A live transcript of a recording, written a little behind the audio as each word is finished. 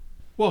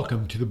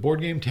Welcome to the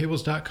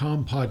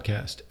BoardGameTables.com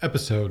podcast,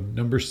 episode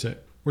number 6.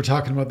 We're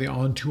talking about the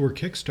On Tour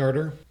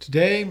Kickstarter.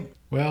 Today,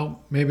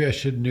 well, maybe I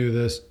should do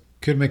this.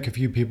 Could make a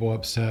few people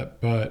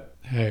upset, but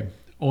hey,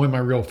 only my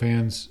real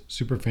fans,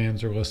 super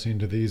fans are listening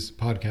to these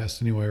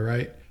podcasts anyway,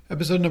 right?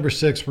 Episode number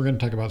 6, we're going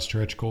to talk about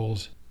stretch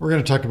goals. We're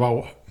going to talk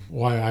about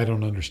why I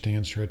don't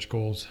understand stretch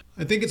goals.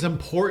 I think it's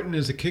important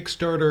as a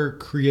Kickstarter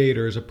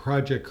creator, as a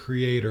project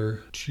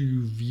creator,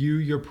 to view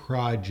your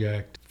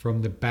project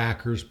from the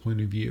backer's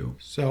point of view.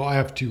 So I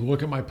have to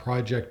look at my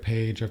project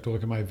page, I have to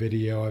look at my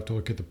video, I have to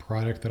look at the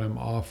product that I'm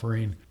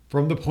offering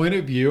from the point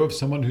of view of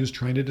someone who's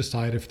trying to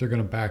decide if they're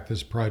going to back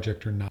this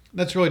project or not.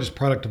 That's really just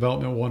product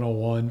development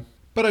 101.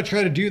 But I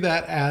try to do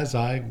that as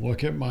I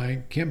look at my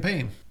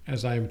campaign,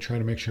 as I try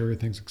to make sure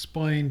everything's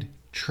explained,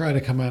 try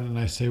to come out and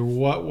I say,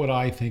 what would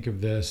I think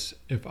of this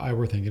if I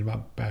were thinking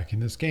about backing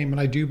this game? And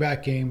I do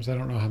back games. I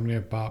don't know how many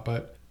I've bought,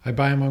 but I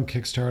buy them on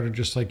Kickstarter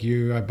just like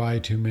you. I buy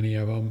too many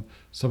of them.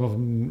 Some of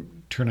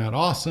them turn out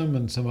awesome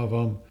and some of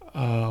them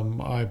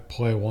I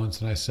play once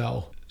and I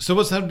sell. So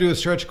what's that to do with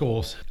stretch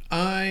goals?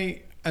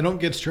 I don't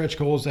get stretch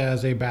goals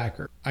as a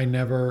backer.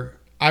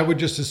 I would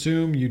just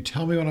assume you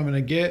tell me what I'm going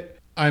to get.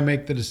 I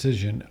make the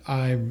decision.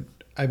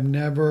 I've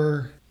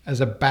never, as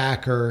a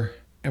backer,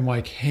 am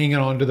like hanging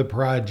on to the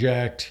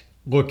project,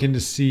 looking to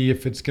see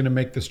if it's going to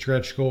make the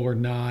stretch goal or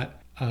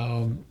not.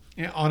 I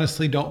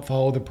honestly don't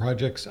follow the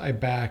projects I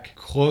back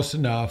close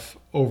enough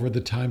over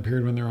the time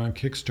period when they're on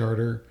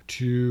Kickstarter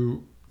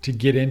to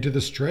get into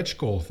the stretch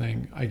goal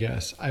thing, I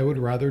guess. I would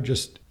rather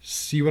just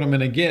see what I'm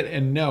going to get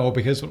and know,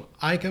 because when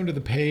I come to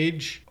the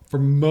page, for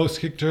most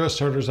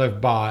Kickstarters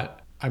I've bought,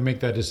 I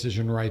make that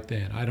decision right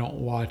then. I don't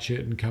watch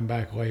it and come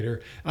back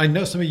later. I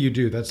know some of you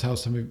do. That's how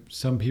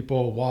some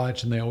people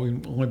watch and they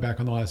only back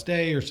on the last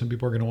day, or some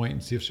people are going to wait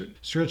and see if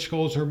stretch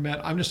goals are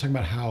met. I'm just talking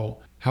about how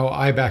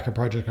I back a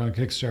project on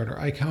Kickstarter.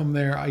 I come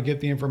there, I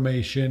get the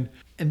information,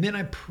 and then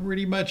I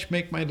pretty much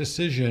make my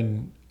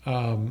decision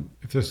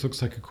if this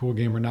looks like a cool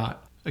game or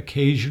not.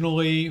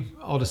 Occasionally,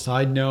 I'll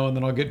decide no, and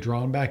then I'll get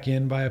drawn back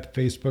in by a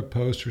Facebook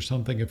post or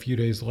something a few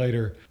days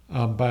later.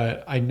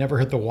 But I never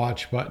hit the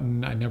watch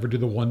button. I never do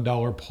the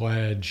 $1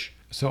 pledge.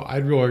 So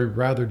I'd really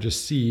rather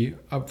just see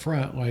up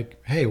front,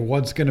 like, hey,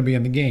 what's going to be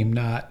in the game?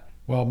 Not,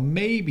 well,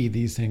 maybe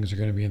these things are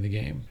going to be in the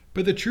game.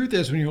 But the truth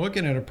is, when you're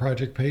looking at a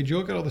project page, you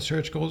look at all the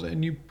stretch goals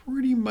and you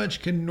pretty much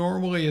can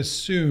normally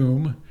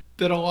assume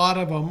that a lot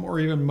of them, or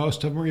even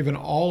most of them, or even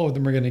all of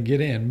them are going to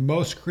get in.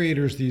 Most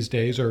creators these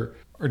days are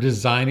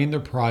designing their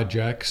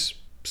projects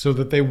so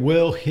that they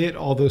will hit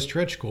all those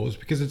stretch goals,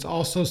 because it's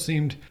also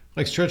seemed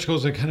like stretch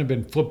goals have kind of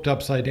been flipped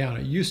upside down.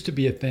 It used to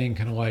be a thing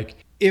kind of like,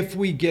 if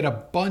we get a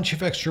bunch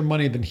of extra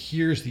money, then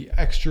here's the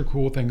extra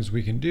cool things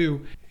we can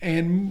do.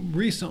 And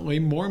recently,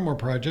 more and more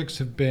projects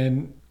have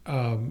been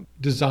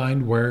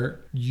designed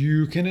where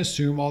you can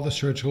assume all the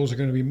stretch goals are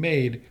going to be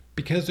made,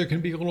 because there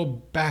can be a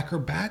little backer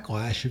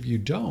backlash if you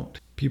don't.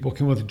 People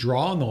can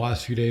withdraw in the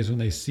last few days when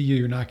they see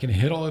you're not going to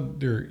hit all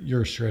of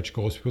your stretch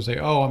goals. People say,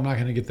 oh, I'm not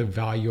going to get the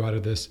value out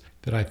of this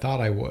that I thought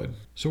I would.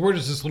 So where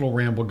does this little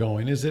ramble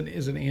going? Is it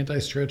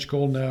anti-stretch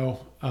goal? No.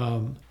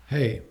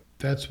 Hey,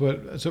 that's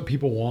what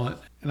people want.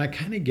 And I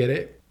kind of get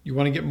it. You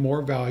want to get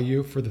more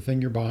value for the thing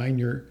you're buying.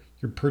 You're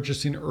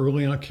purchasing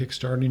early on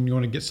Kickstarter and you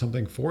want to get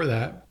something for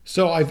that.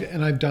 So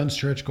I've done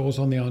stretch goals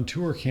on the On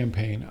Tour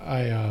campaign.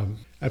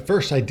 At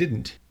first I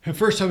didn't. At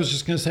first I was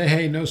just going to say,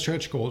 hey, no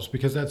stretch goals,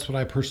 because that's what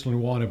I personally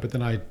wanted. But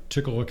then I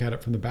took a look at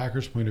it from the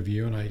backer's point of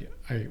view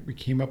and we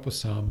came up with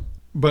some.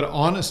 But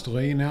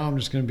honestly, now I'm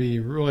just going to be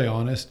really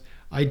honest.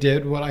 I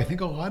did what I think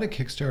a lot of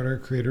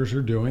Kickstarter creators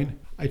are doing.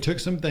 I took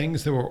some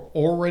things that were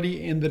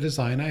already in the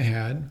design I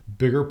had,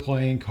 bigger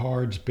playing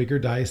cards, bigger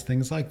dice,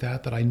 things like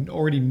that I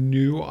already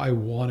knew I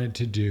wanted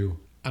to do.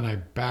 And I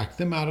backed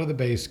them out of the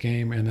base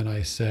game. And then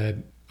I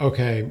said,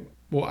 okay,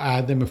 we'll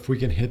add them if we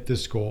can hit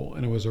this goal.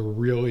 And it was a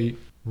really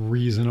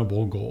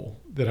reasonable goal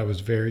that I was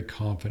very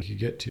confident you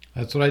get to.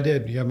 That's what I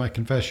did. You have my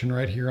confession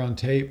right here on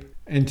tape.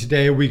 And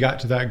today we got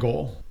to that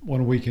goal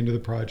 1 week into the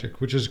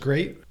project, which is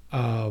great.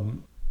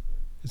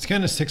 It's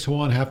kind of 6 of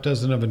one, half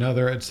dozen of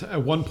another. It's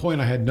at one point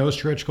I had no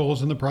stretch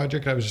goals in the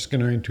project. I was just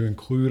going to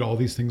include all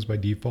these things by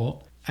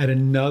default. At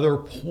another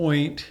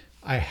point,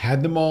 I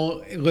had them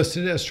all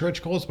listed as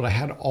stretch goals, but I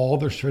had all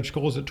their stretch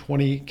goals at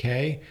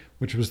 20K,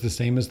 which was the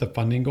same as the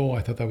funding goal.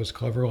 I thought that was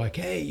clever. Like,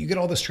 hey, you get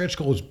all the stretch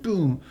goals,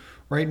 boom,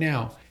 right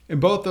now. In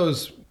both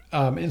those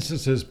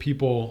instances,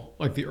 people,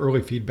 like the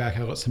early feedback,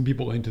 I let some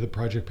people into the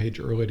project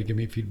page early to give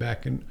me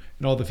feedback, and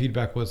all the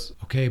feedback was,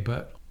 okay,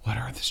 but what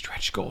are the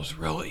stretch goals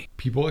really?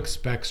 People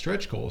expect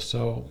stretch goals.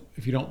 So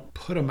if you don't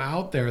put them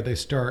out there, they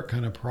start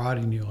kind of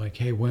prodding you like,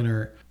 hey, when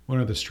are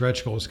the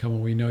stretch goals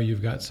coming? We know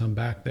you've got some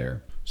back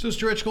there. So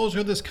stretch goals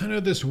are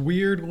this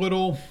weird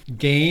little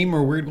game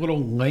or weird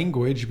little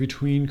language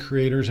between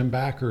creators and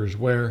backers,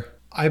 where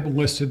I've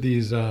listed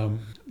these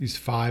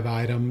 5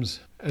 items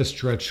as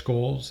stretch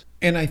goals.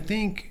 And I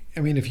think,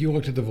 if you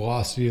looked at the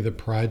velocity of the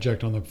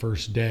project on the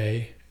first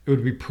day, it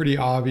would be pretty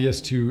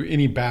obvious to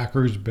any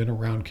backer who's been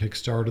around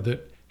Kickstarter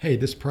that, hey,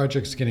 this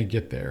project's going to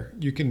get there.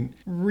 You can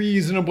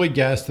reasonably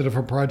guess that if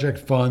a project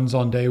funds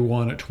on day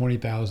one at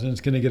 20,000, it's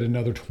going to get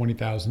another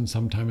 20,000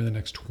 sometime in the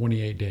next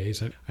 28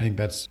 days. I think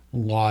that's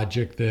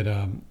logic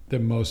that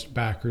most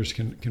backers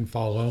can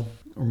follow,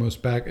 or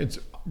it's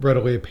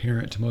readily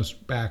apparent to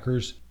most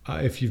backers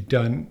if you've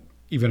done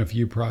even a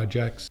few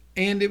projects.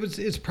 And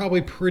it's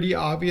probably pretty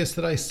obvious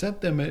that I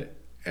set them at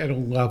a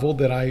level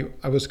that I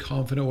was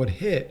confident would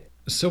hit.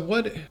 So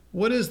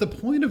what is the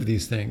point of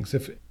these things?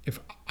 If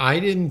I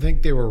didn't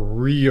think they were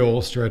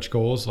real stretch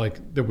goals,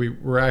 like that we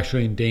were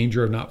actually in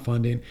danger of not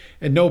funding,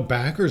 and no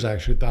backers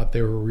actually thought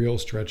they were real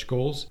stretch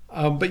goals,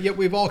 but yet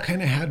we've all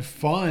kind of had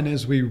fun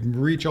as we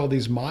reach all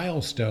these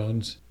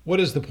milestones, what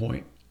is the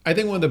point? I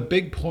think one of the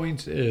big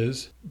points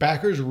is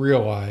backers you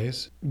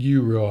realize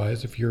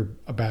if you're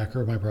a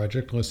backer of my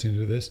project listening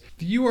to this,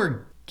 that you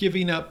are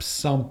giving up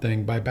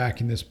something by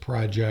backing this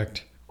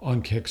project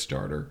on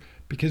Kickstarter,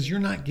 because you're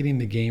not getting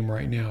the game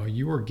right now.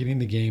 You are getting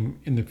the game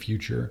in the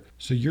future.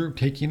 So you're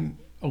taking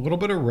a little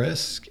bit of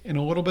risk and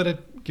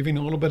giving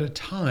a little bit of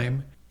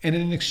time. And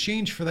in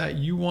exchange for that,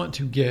 you want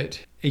to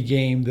get a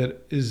game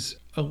that is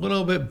a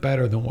little bit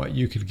better than what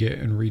you could get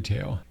in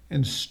retail.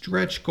 And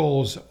stretch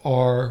goals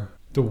are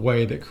the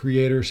way that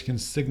creators can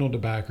signal to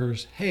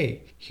backers,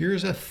 hey,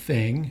 here's a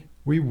thing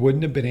we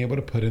wouldn't have been able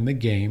to put in the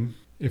game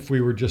if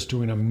we were just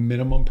doing a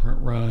minimum print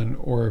run,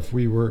 or if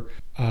we were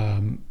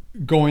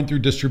going through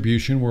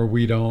distribution where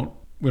we don't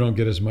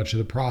get as much of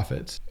the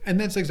profits. And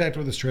that's exactly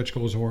what the stretch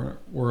goals were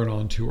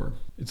on tour.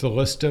 It's a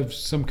list of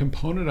some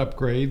component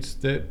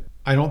upgrades that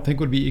I don't think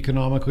would be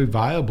economically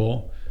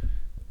viable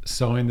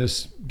selling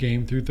this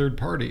game through third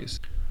parties,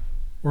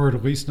 or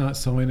at least not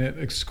selling it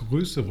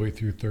exclusively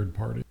through third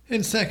parties.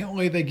 And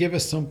secondly, they give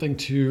us something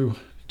to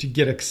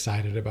get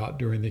excited about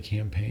during the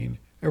campaign.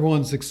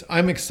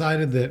 I'm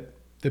excited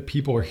that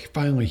people are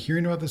finally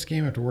hearing about this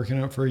game after working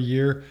on it for a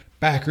year.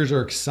 Backers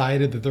are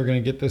excited that they're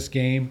going to get this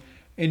game,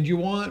 and you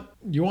want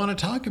to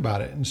talk about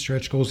it, and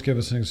stretch goals give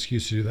us an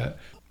excuse to do that.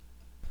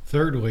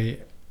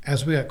 Thirdly,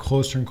 as we got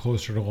closer and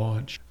closer to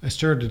launch, I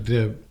started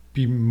to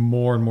be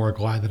more and more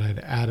glad that I'd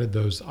added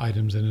those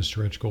items into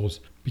stretch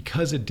goals,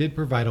 because it did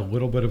provide a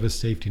little bit of a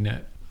safety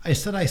net. I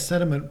set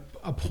them at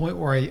a point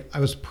where I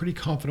was pretty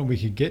confident we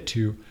could get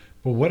to,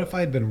 but what if I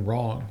had been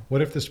wrong?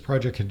 What if this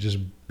project had just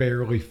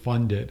barely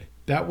funded?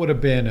 That would have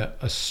been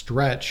a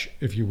stretch,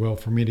 if you will,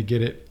 for me to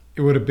get it.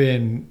 It would have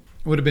been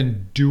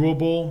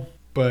doable,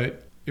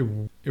 but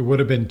it would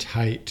have been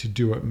tight to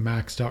do it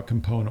maxed out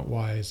component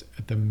wise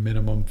at the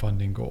minimum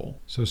funding goal.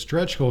 So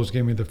stretch goals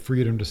gave me the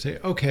freedom to say,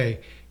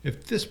 okay,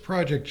 if this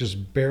project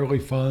just barely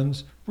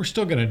funds, we're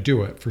still going to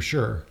do it for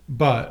sure,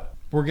 but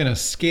we're going to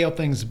scale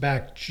things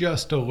back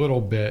just a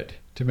little bit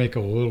to make it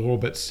a little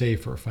bit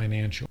safer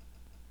financially.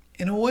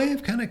 In a way,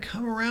 I've kind of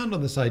come around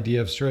on this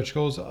idea of stretch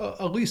goals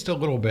at least a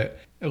little bit,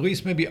 at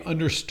least maybe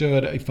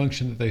understood a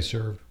function that they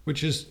serve,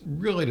 which is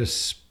really to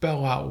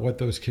spell out what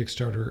those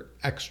Kickstarter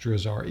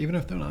extras are, even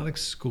if they're not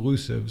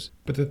exclusives,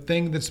 but the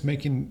thing that's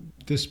making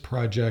this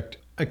project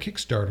a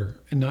Kickstarter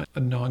and not a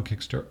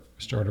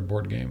non-Kickstarter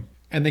board game.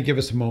 And they give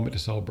us a moment to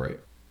celebrate.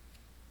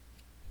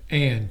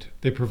 And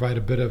they provide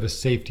a bit of a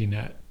safety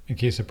net in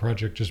case a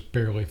project just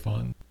barely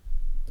funds.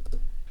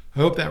 I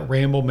hope that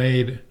ramble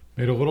made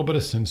a little bit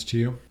of sense to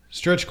you.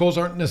 Stretch goals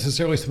aren't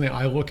necessarily something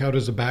I look out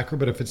as a backer,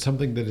 but if it's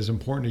something that is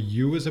important to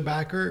you as a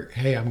backer,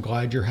 hey, I'm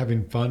glad you're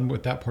having fun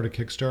with that part of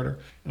Kickstarter.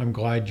 And I'm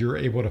glad you're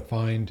able to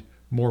find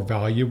more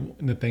value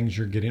in the things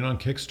you're getting on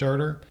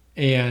Kickstarter.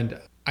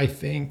 And I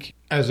think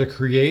as a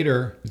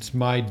creator, it's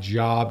my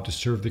job to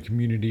serve the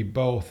community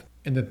both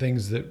in the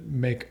things that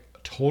make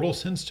total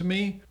sense to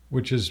me,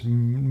 which is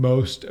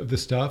most of the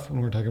stuff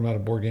when we're talking about a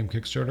board game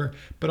Kickstarter,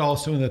 but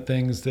also in the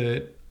things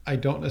that I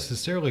don't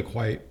necessarily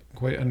quite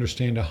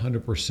understand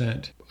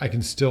 100%. I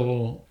can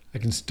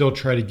still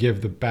try to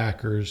give the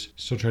backers,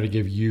 still try to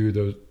give you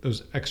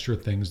those extra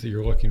things that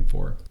you're looking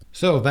for.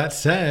 So that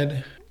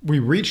said, we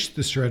reached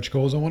the stretch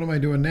goals, and what am I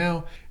doing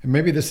now? And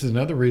maybe this is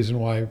another reason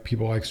why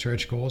people like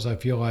stretch goals. I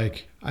feel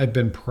like I've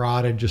been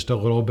prodded just a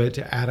little bit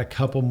to add a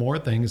couple more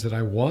things that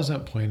I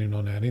wasn't planning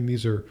on adding.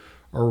 These are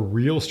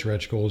real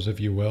stretch goals, if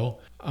you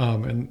will.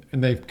 And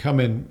they've come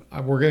in.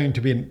 We're going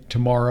to be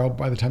tomorrow,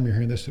 by the time you're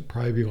hearing this, it'll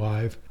probably be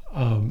live,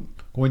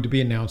 going to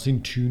be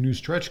announcing 2 new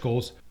stretch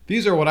goals.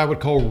 These are what I would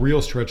call real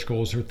stretch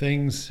goals, or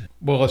things,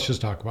 well, let's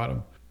just talk about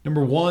them.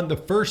 Number 1, the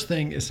first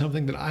thing is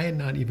something that I had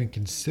not even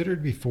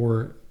considered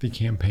before the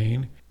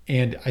campaign,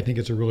 and I think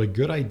it's a really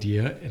good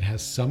idea. It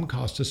has some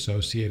cost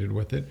associated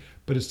with it,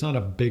 but it's not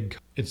a big,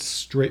 it's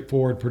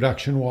straightforward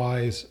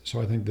production-wise, so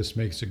I think this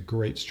makes a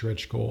great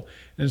stretch goal.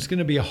 And it's going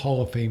to be a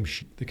Hall of Fame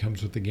sheet that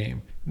comes with the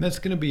game. And that's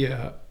going to be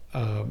a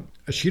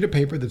sheet of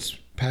paper that's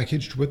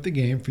packaged with the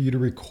game for you to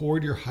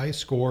record your high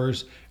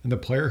scores and the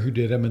player who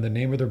did them and the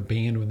name of their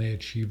band when they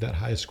achieved that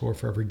high score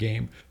for every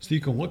game. So you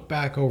can look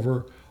back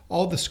over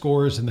all the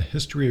scores in the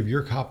history of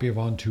your copy of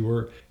On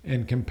Tour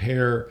and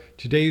compare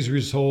today's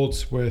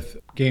results with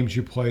games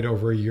you played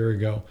over a year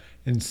ago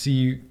and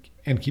see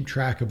and keep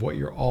track of what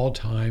your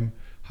all-time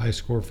high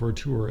score for a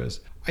tour is.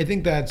 I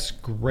think that's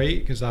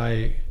great because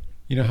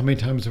How many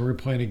times are we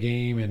playing a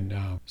game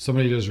and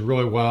somebody does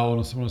really well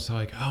and someone's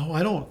like, oh,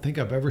 I don't think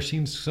I've ever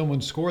seen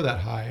someone score that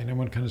high. And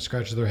everyone kind of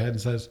scratches their head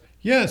and says,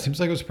 yeah, it seems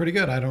like it was pretty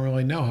good. I don't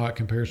really know how it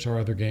compares to our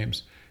other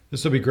games.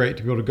 This will be great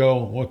to be able to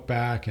go and look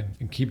back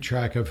and keep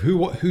track of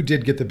who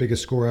did get the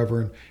biggest score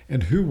ever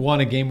and who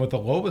won a game with the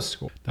lowest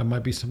score. That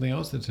might be something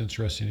else that's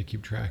interesting to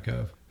keep track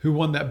of. Who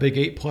won that big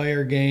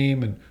 8-player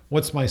game and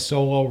what's my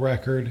solo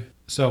record?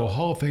 So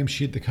Hall of Fame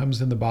sheet that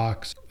comes in the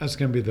box, that's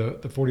going to be the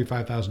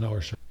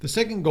 $45,000 shirt. The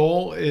second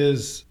goal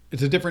is,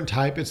 it's a different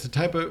type. It's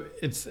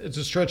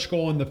a stretch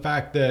goal in the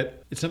fact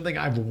that it's something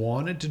I've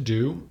wanted to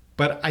do,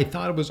 but I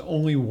thought it was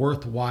only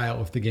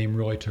worthwhile if the game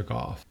really took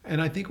off.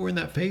 And I think we're in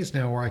that phase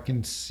now where I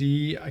can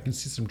see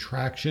some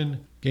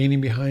traction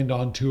gaining behind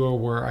on tour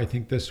where I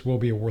think this will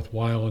be a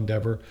worthwhile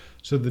endeavor.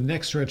 So the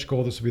next stretch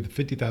goal, this will be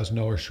the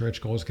 $50,000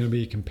 stretch goal, is going to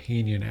be a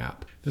companion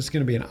app. This is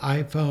going to be an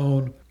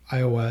iPhone,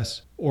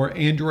 iOS, or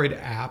Android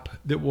app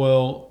that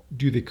will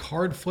do the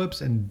card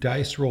flips and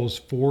dice rolls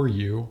for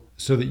you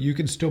so that you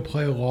can still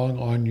play along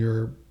on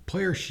your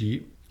player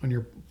sheet, on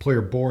your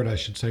player board, I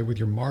should say, with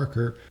your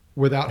marker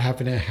without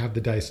having to have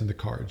the dice and the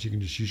cards. You can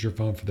just use your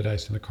phone for the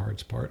dice and the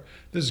cards part.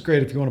 This is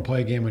great if you want to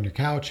play a game on your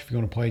couch, if you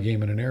want to play a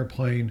game in an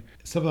airplane,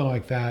 something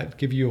like that.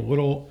 Give you a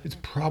little, it's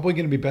probably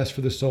going to be best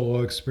for the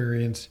solo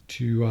experience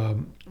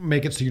to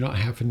make it so you're not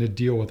having to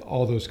deal with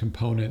all those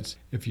components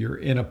if you're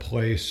in a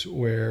place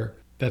where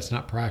that's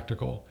not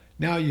practical.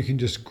 Now you can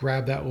just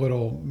grab that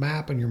little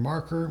map and your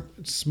marker.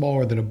 It's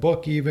smaller than a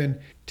book even.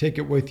 Take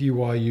it with you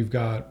while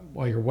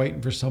you're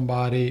waiting for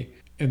somebody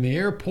in the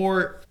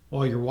airport,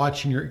 while you're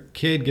watching your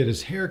kid get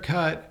his hair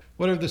cut.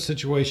 Whatever the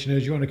situation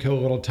is, you want to kill a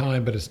little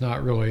time, but it's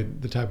not really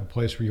the type of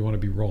place where you want to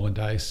be rolling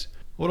dice.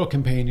 A little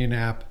companion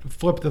app.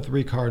 Flip the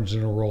 3 cards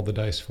and it'll roll the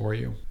dice for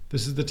you.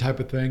 This is the type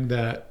of thing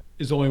that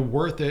is only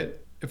worth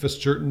it if a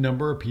certain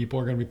number of people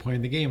are going to be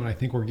playing the game. And I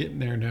think we're getting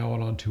there now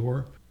on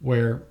tour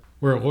where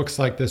it looks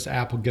like this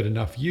app will get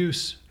enough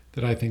use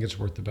that I think it's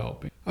worth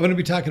developing. I'm going to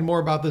be talking more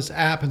about this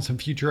app in some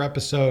future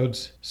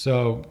episodes,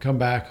 so come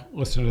back,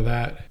 listen to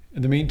that.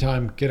 In the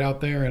meantime, get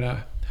out there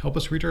and help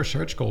us reach our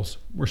stretch goals.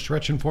 We're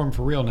stretching for them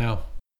for real now.